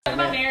Talk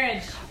about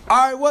marriage.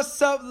 All right,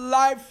 what's up,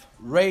 Life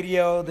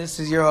Radio? This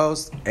is your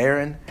host,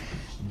 Aaron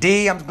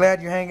D. I'm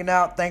glad you're hanging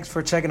out. Thanks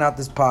for checking out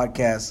this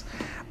podcast.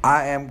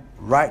 I am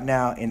right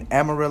now in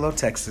Amarillo,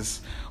 Texas,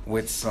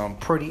 with some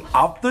pretty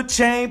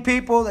off-the-chain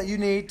people that you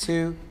need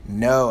to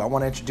know. I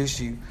want to introduce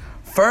you.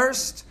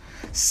 First,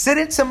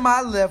 sitting to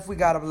my left, we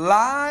got him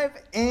live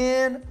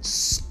in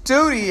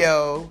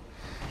studio.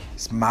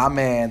 It's my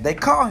man. They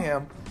call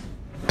him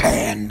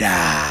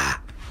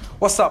Panda.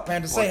 What's up,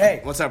 Panda? Say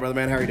hey. What's up, brother,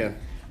 man? How are you doing?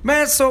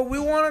 Man, so we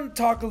want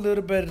to talk a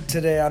little bit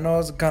today. I know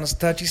it's a kind of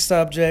touchy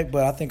subject,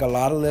 but I think a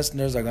lot of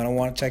listeners are going to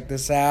want to check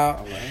this out.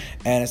 All right.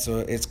 And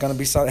it's going to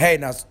be something. Hey,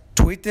 now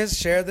tweet this,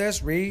 share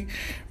this,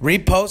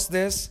 repost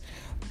this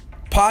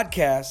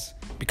podcast,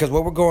 because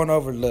what we're going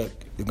over, look,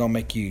 it's going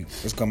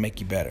to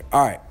make you better.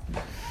 All right.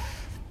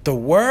 The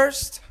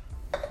worst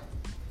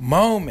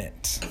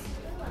moment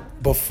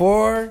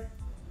before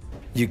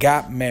you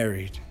got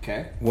married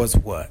was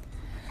what?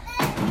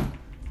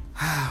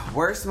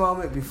 Worst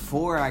moment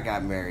before I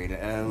got married.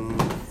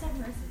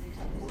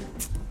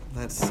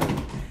 Let's see.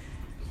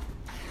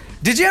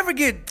 Did you ever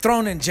get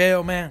thrown in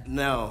jail, man?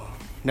 No,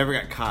 never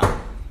got caught.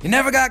 You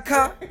never got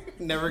caught?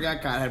 Never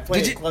got caught. I had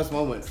plenty of close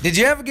moments. Did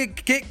you ever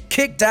get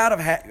kicked out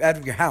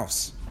of your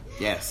house?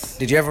 Yes.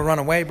 Did you ever run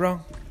away, bro?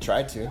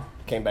 Tried to.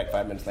 Came back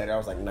 5 minutes later. I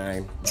was like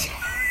 9.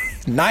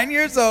 9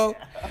 years old,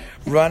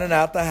 running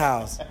out the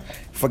house.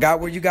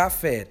 Forgot where you got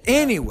fed.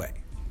 Anyway,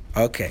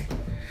 okay.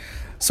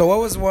 So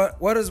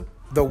what is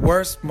the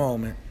worst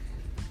moment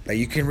that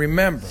you can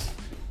remember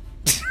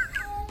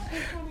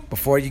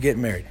before you get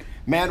married?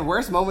 Man,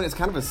 worst moment is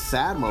kind of a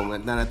sad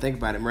moment now that I think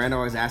about it. Miranda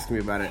always asks me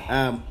about it.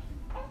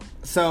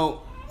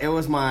 So it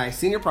was my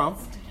senior prom.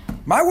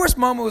 My worst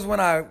moment was when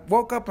I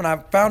woke up and I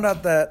found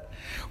out that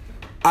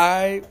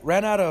I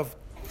ran out of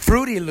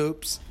Fruity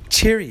Loops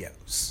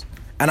Cheerios.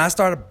 And I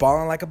started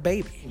bawling like a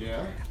baby.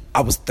 Yeah.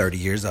 I was 30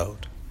 years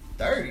old.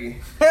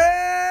 30?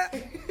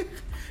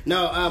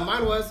 No,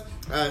 mine was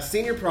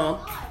senior prom.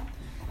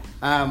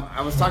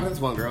 I was talking to this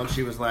one girl, and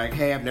she was like,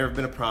 "Hey, I've never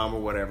been to prom or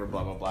whatever,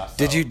 blah blah blah." So,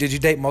 Did you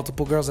date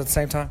multiple girls at the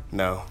same time?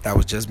 No, that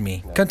was just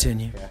me. No.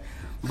 Continue. Yeah.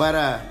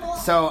 But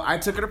so I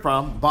took her to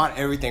prom, bought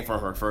everything for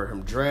her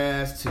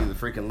dress to the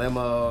freaking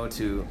limo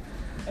to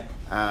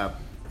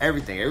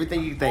everything you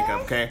can think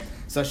of. Okay,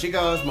 so she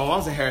goes. My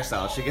mom's a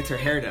hairstylist. She gets her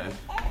hair done,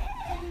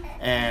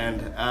 and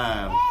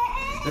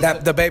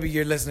the baby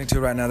you're listening to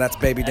right now, that's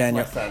baby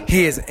Daniel.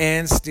 He is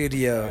in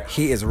studio.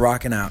 He is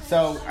rocking out.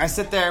 So I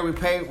sit there. We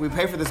pay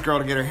for this girl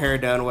to get her hair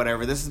done,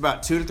 whatever. This is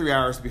about 2 to 3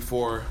 hours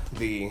before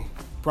the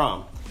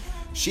prom.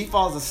 She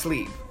falls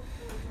asleep.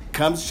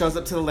 Shows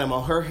up to the limo.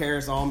 Her hair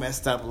is all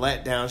messed up,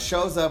 let down.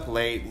 Shows up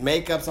late.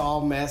 Makeup's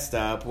all messed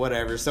up,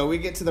 whatever. So we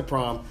get to the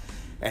prom,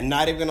 and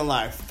not even gonna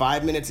lie,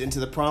 5 minutes into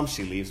the prom,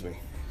 she leaves me.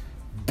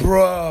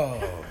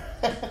 Bro,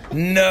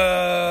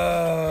 no.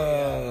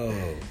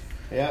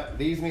 Yep,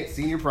 leaves me at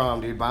senior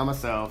prom, dude, by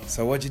myself.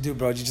 So what'd you do,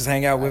 bro? Did you just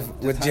hang out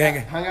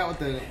hung out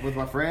with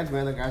my friends,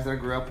 man, the guys that I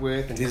grew up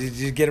with. And did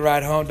you get a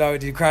ride home, dog?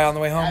 Did you cry on the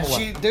way home?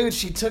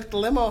 She took the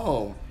limo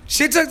home.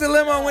 She took the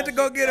limo and went to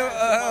go get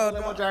the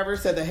limo driver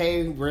said that,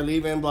 hey, we're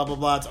leaving, blah blah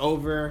blah, it's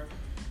over.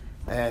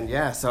 And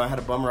yeah, so I had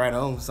a bum ride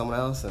home with someone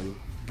else. And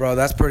bro,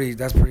 that's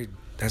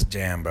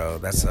jam, bro.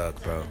 That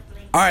sucks, bro.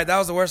 All right, that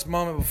was the worst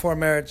moment before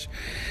marriage.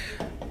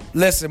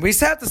 Listen, we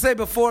have to say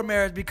before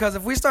marriage, because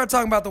if we start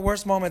talking about the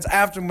worst moments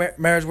after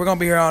marriage, we're going to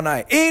be here all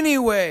night.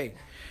 Anyway,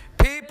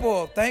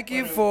 people, thank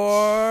you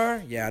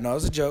for... Yeah, I know it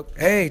was a joke.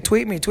 Hey,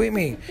 tweet me,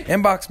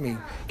 inbox me,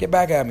 get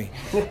back at me.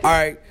 All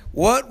right,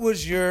 what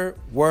was your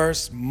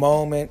worst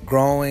moment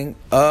growing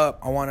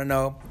up? I want to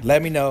know.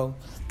 Let me know.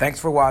 Thanks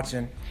for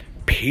watching.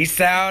 Peace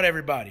out,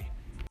 everybody.